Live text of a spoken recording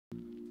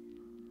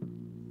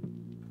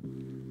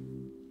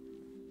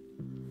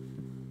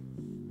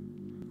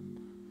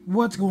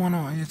What's going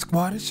on? It's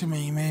Squad. It's your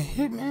main man,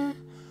 Hitman,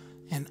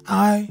 and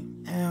I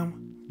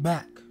am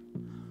back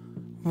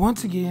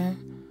once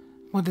again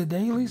with the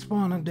daily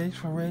spawn updates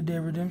for Red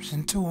Dead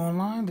Redemption 2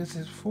 Online. This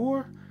is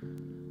for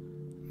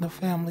the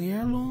family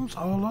heirlooms,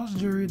 all lost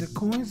jewelry, the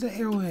coins, the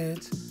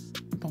arrowheads,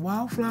 the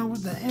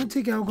wildflowers, the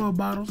antique alcohol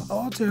bottles,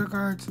 all tarot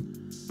cards,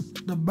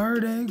 the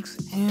bird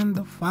eggs, and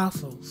the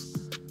fossils.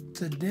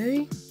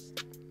 Today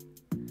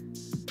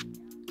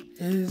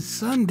is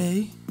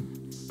Sunday,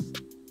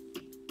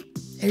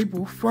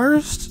 April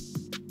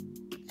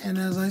 1st, and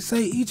as I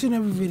say each and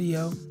every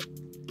video,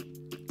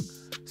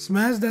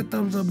 smash that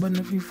thumbs up button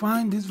if you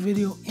find this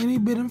video any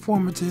bit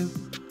informative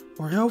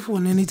or helpful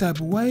in any type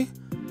of way.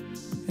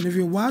 And if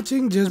you're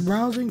watching, just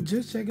browsing,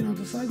 just checking out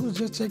the cycles,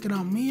 just checking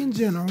out me in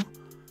general,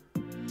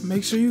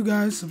 make sure you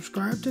guys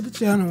subscribe to the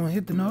channel and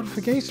hit the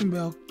notification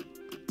bell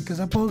because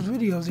I post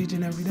videos each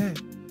and every day.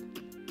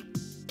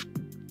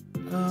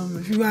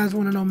 If you guys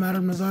want to know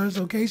Madame Nazar's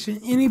location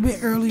any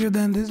bit earlier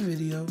than this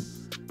video,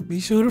 be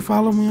sure to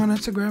follow me on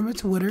Instagram and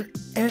Twitter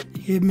at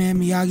Hitman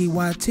Miyagii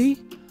YT.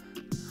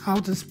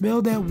 How to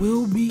spell that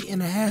will be in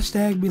a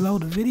hashtag below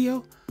the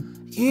video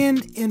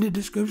and in the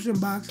description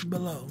box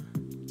below.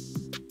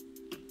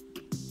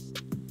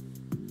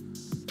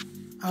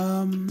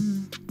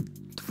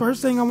 The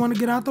first thing I want to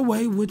get out the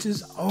way, which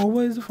is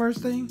always the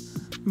first thing,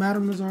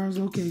 Madame Nazar's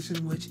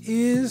location, which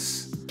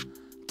is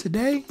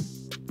today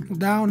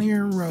down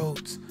here in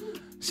Rhodes.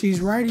 She's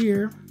right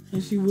here,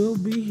 and she will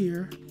be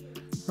here,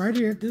 right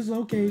here at this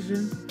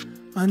location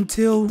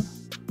until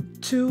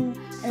 2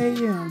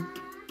 a.m.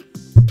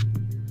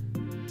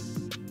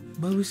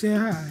 But we say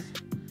hi.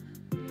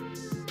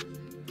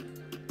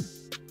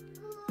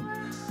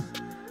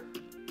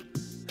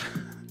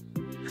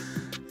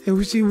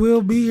 And she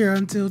will be here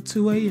until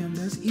 2 a.m.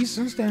 That's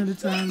Eastern Standard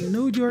Time,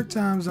 New York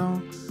time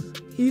zone,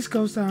 East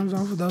Coast time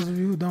zone for those of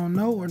you who don't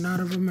know or not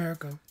of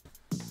America.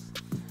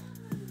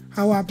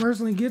 How I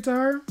personally get to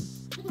her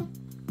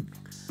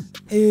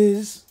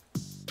is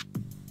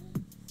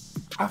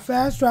I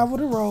fast travel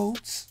the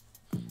roads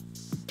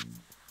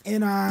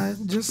and I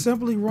just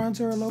simply run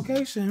to her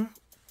location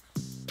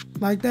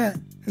like that.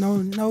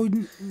 No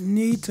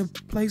need to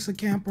place a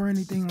camp or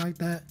anything like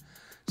that.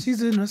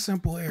 She's in a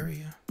simple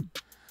area.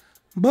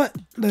 But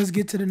let's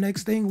get to the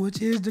next thing,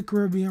 which is the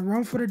Caribbean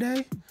rum for the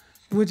day,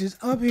 which is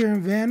up here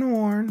in Van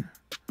Horn,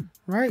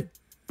 right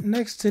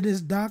next to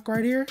this dock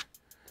right here.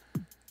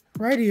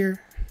 Right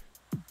here.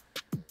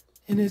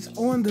 And it's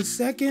on the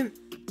second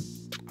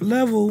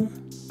level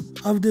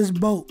of this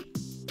boat.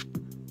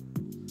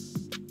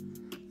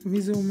 Let me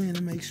zoom in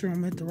and make sure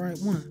I'm at the right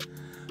one.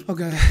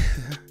 Okay.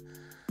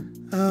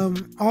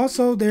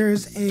 Also,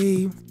 there's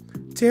a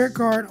tarot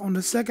card on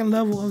the second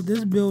level of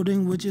this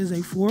building, which is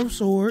a Four of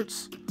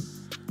Swords.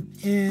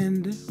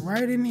 And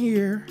right in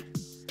here,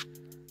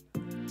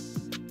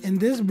 in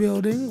this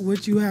building,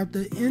 which you have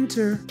to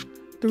enter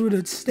through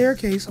the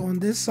staircase on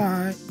this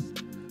side,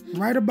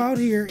 right about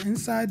here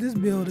inside this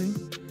building,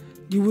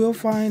 you will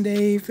find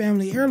a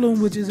family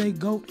heirloom, which is a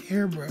goat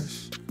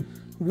hairbrush.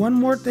 One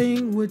more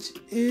thing, which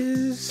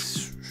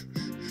is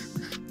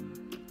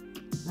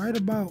right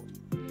about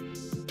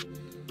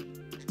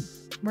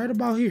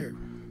here.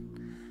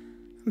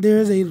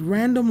 There's a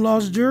random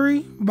lost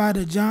jewelry by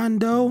the John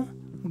Doe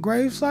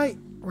gravesite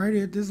right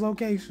here at this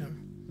location.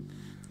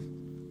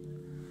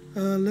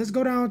 Let's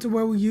go down to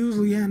where we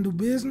usually handle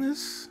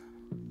business,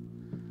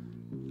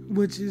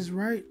 which is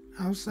right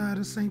outside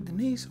of Saint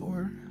Denis,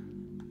 or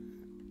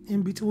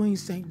in between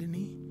Saint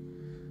Denis,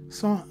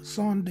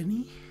 Saint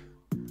Denis.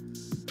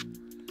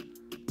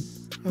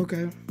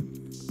 Okay,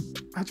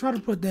 I try to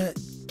put that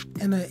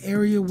in an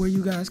area where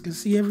you guys can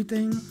see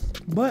everything,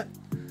 but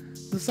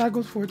the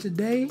cycles for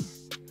today,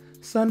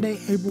 Sunday,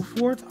 April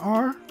 4th,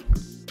 are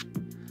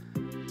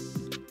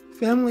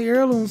Family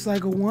Heirloom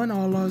Cycle 1,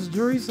 All Lost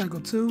Jewelry Cycle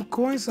 2,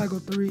 Coin Cycle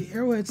 3,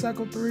 Arrowhead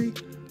Cycle 3,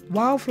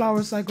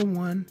 Wildflower Cycle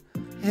 1,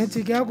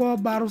 Antique Alcohol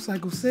Bottle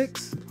Cycle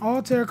 6,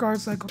 All Tarot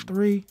Card Cycle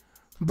 3,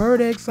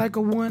 Bird Egg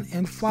Cycle 1,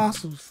 and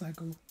Fossils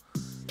Cycle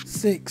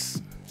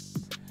 6.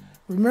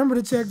 Remember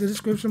to check the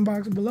description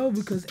box below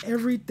because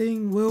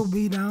everything will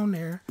be down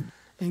there,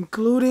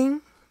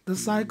 including the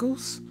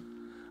cycles,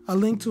 a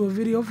link to a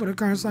video for the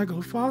current cycle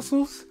of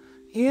fossils,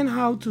 and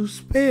how to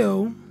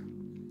spell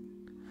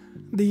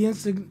the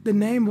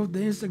name of the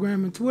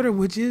Instagram and Twitter,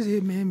 which is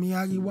Hitman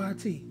Miyagii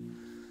YT.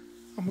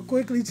 I'm going to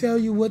quickly tell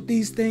you what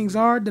these things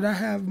are that I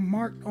have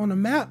marked on the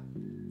map,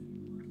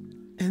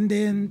 and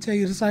then tell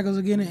you the cycles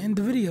again and end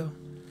the video.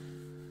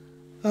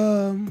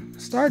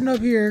 Starting up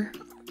here,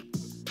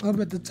 up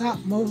at the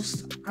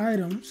topmost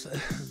items,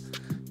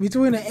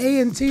 between the A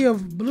and T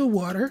of blue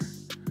water,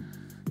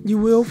 you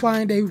will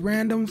find a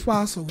random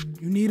fossil.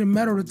 You need a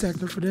metal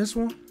detector for this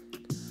one.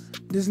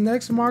 This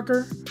next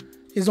marker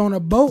is on a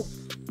boat.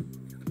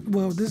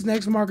 Well, this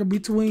next marker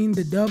between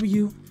the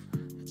W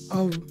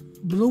of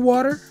blue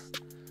water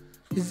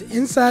is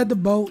inside the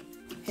boat,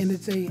 and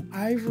it's a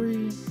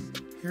ivory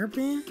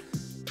hairpin,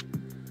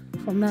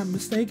 if I'm not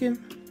mistaken.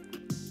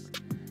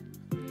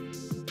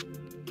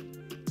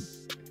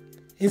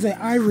 is an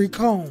ivory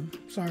comb.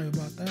 Sorry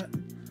about that.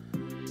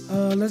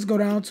 Let's go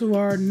down to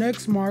our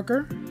next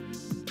marker,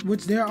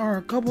 which there are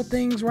a couple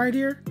things right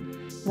here.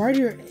 Right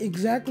here,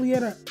 exactly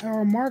at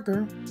our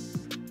marker,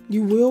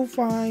 you will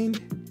find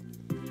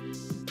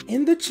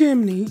in the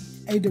chimney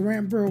a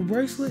Durant Pearl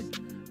bracelet.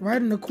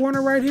 Right in the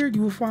corner right here,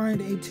 you will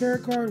find a tarot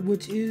card,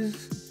 which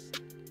is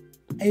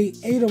a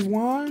 8 of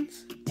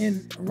Wands.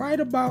 And right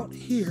about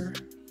here,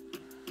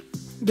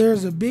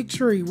 there's a big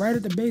tree. Right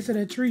at the base of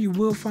that tree, you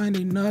will find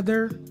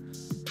another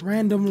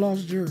random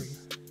lost jewelry.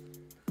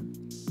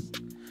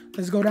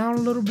 Let's go down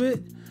a little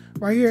bit.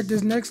 Right here at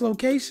this next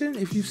location,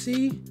 if you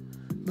see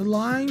the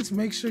lines,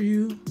 make sure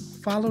you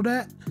follow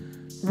that.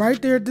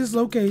 Right there at this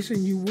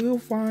location, you will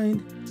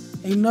find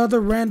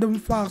another random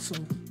fossil.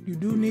 You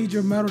do need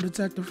your metal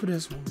detector for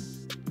this one.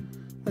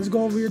 Let's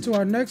go over here to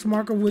our next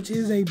marker, which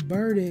is a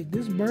bird egg.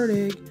 This bird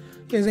egg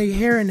is a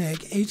heron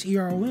egg,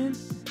 Heron.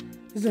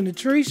 It's in the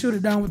tree. Shoot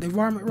it down with a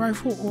varmint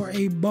rifle or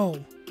a bow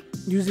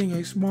using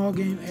a small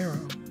game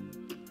arrow.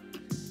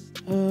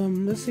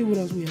 Let's see what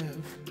else we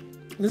have.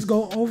 Let's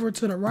go over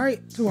to the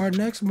right to our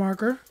next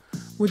marker,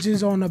 which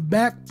is on the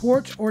back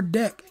porch or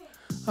deck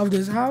of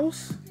this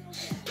house.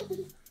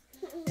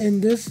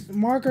 And this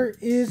marker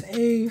is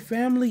a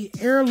family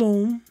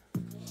heirloom.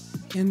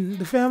 And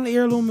the family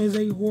heirloom is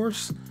a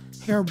horse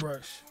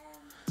hairbrush.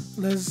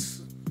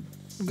 Let's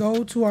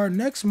go to our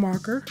next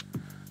marker,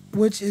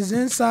 which is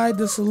inside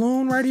the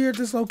saloon right here at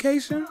this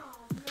location.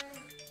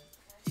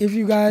 If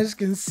you guys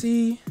can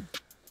see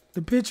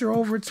the picture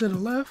over to the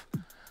left,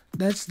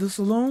 that's the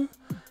saloon.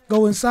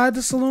 Go inside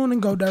the saloon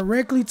and go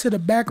directly to the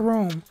back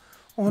room.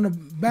 On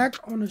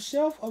the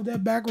shelf of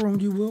that back room,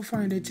 you will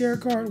find a tarot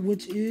card,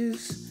 which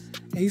is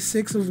a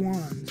 6 of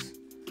Wands.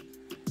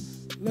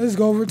 Let's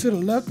go over to the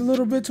left a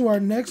little bit to our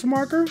next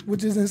marker,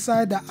 which is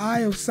inside the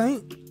Eye of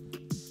Saint.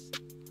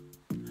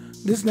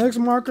 This next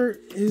marker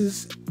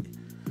is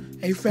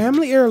a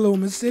family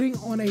heirloom. It's sitting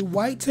on a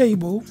white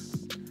table,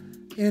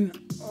 and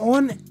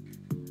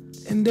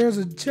there's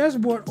a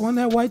chessboard on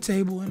that white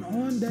table, and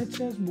on that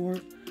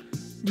chessboard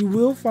you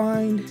will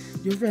find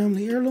your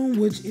family heirloom,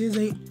 which is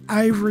a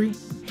ivory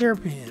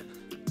hairpin.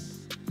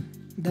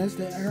 That's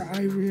the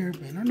ivory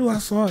hairpin. I knew I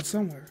saw it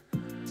somewhere.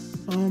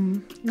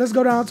 Let's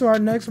go down to our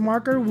next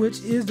marker,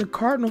 which is the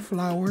cardinal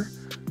flower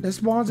that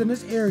spawns in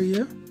this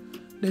area.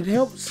 That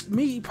helps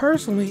me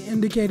personally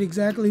indicate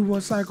exactly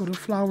what cycle the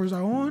flowers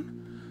are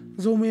on.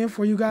 Zoom in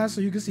for you guys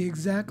so you can see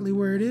exactly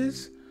where it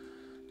is.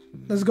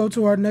 Let's go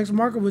to our next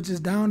marker, which is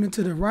down and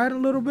to the right a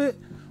little bit.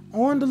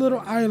 On the little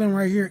island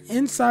right here,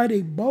 inside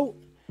a boat,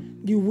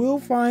 you will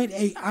find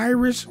a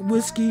Irish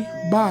whiskey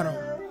bottle.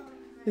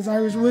 This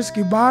Irish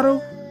whiskey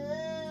bottle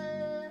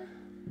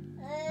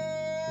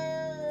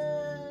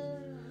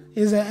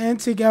is an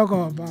antique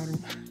alcohol bottle.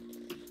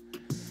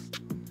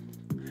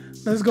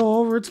 Let's go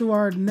over to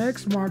our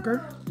next marker,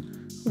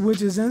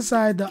 which is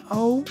inside the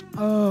O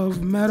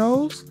of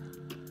Meadows.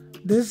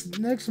 This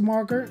next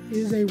marker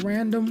is a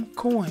random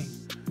coin.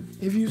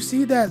 If you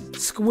see that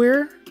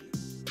square,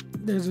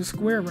 there's a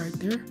square right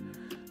there.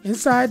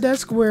 Inside that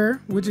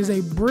square, which is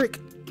a brick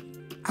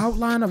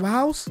outline of a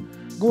house,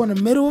 go in the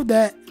middle of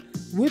that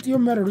with your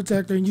metal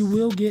detector and you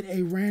will get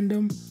a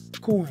random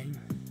coin.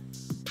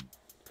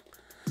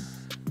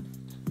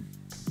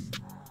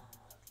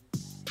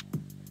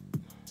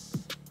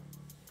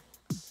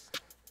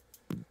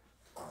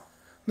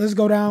 Let's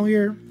go down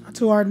here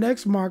to our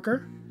next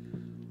marker,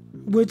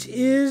 which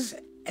is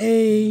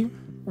a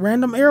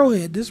random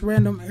arrowhead. This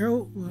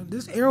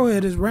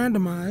arrowhead is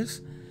randomized.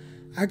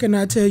 I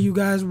cannot tell you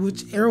guys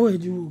which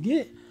arrowhead you will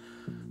get,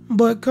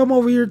 but come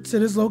over here to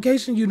this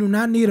location. You do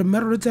not need a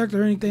metal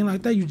detector or anything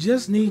like that. You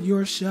just need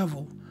your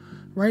shovel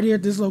right here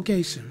at this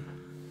location.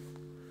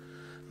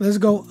 Let's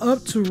go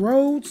up to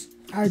roads.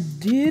 I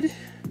do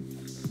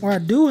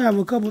have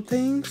a couple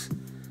things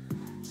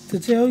to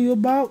tell you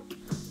about.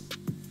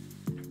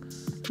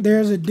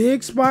 There's a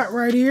dig spot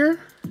right here,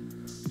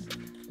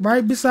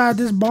 right beside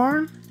this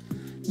barn.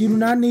 You do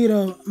not need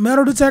a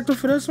metal detector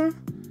for this one.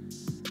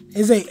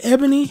 It's a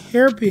ebony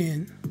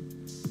hairpin.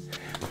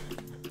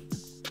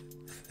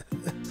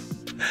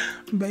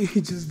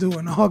 Baby just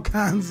doing all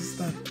kinds of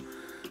stuff.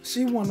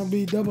 She want to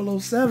be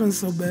 007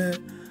 so bad.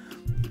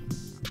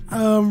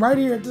 Right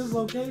here at this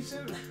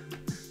location.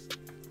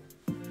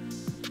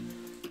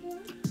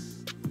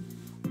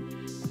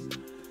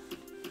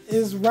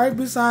 Is right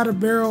beside a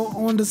barrel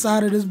on the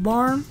side of this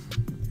barn.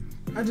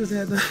 I just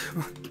had to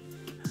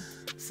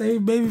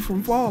save baby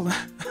from falling.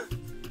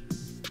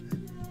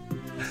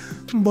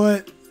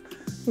 But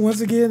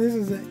once again, this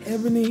is an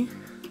ebony.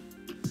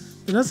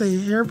 Did I say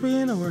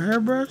hairpin or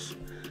hairbrush?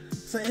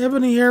 It's an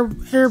ebony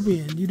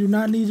hairpin. You do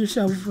not need your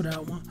shovel for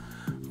that one.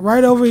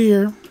 Right over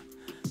here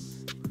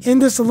in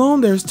the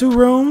saloon, there's 2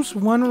 rooms.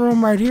 One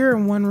room right here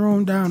and one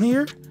room down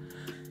here.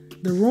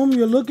 The room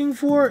you're looking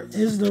for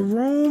is the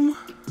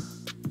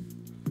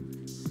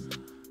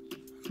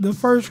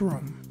first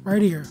room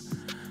right here.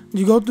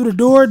 You go through the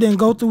door, then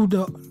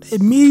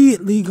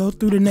immediately go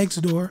through the next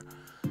door.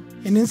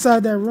 And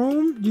inside that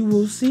room, you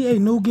will see a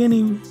New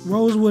Guinea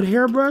rosewood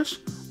hairbrush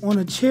on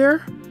a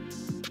chair.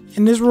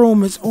 And this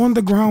room is on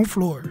the ground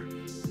floor.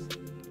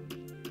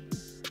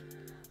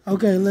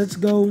 Okay, let's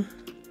go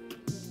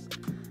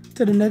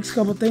to the next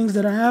couple things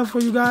that I have for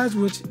you guys,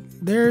 which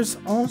there's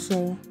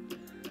also,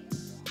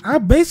 I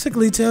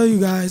basically tell you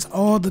guys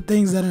all the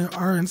things that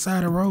are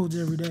inside of roads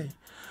every day.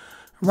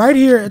 Right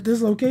here at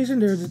this location,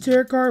 there's a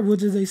tarot card,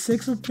 which is a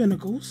Six of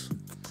Pentacles.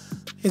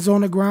 It's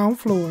on the ground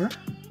floor.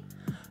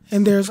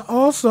 And there's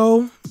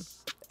also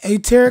a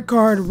tarot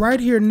card right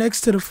here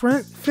next to the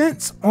front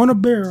fence on a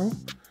barrel,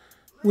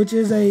 which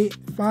is a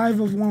Five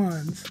of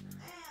Wands.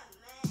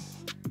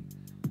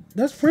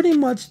 That's pretty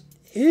much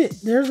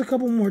it. There's a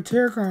couple more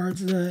tarot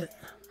cards that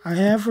I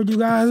have for you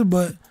guys,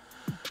 but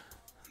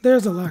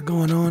there's a lot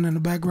going on in the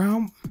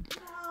background.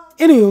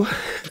 Anywho,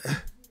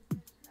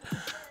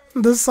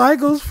 the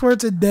cycles for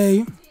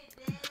today,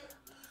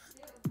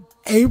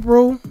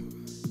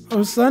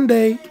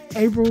 Sunday,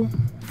 April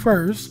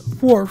 4th,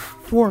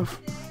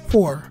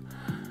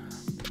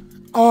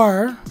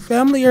 are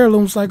Family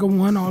Heirloom Cycle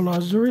 1, All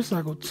Lost Jewelry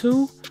Cycle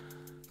 2,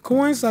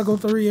 Coin Cycle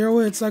 3,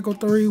 Arrowhead Cycle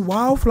 3,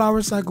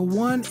 Wildflower Cycle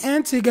 1,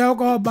 Antique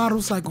Alcohol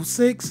Bottle Cycle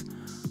 6,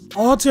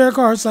 All Tarot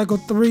Card Cycle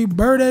 3,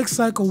 Bird Egg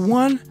Cycle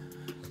 1,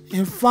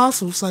 and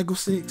Fossil Cycle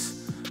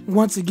 6.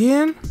 Once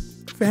again,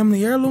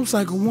 Family Heirloom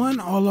Cycle 1,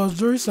 All Lost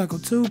Jewelry Cycle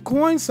 2,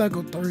 Coin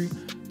Cycle 3,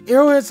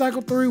 Arrowhead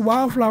Cycle 3,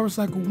 Wildflower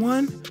Cycle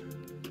 1,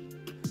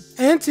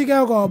 Antique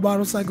Alcohol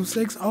Bottle Cycle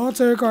 6, All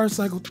Tarot Card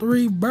Cycle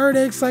 3, Bird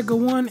Egg Cycle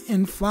 1,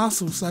 and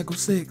Fossil Cycle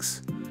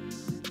 6.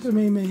 It's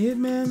me, man,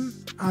 Hitman.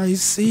 I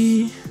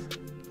see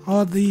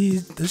all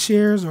the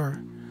shares,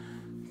 or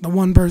the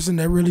one person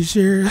that really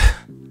shared.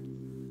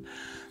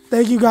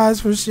 Thank you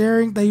guys for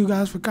sharing. Thank you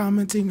guys for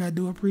commenting. I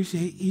do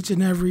appreciate each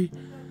and every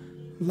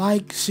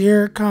like,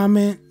 share,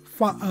 comment,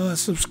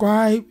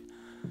 subscribe,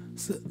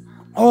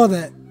 all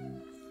that.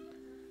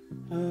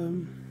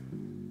 I'm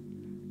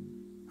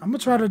gonna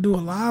try to do a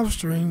live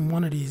stream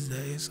one of these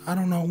days. I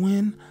don't know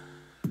when.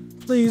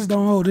 Please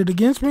don't hold it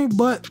against me,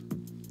 but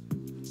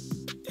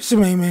it's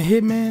your main man,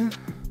 Hitman,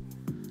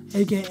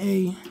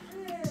 aka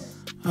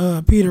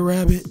Peter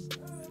Rabbit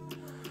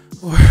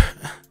or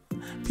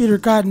Peter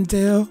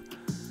Cottontail,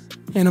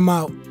 and I'm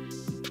out.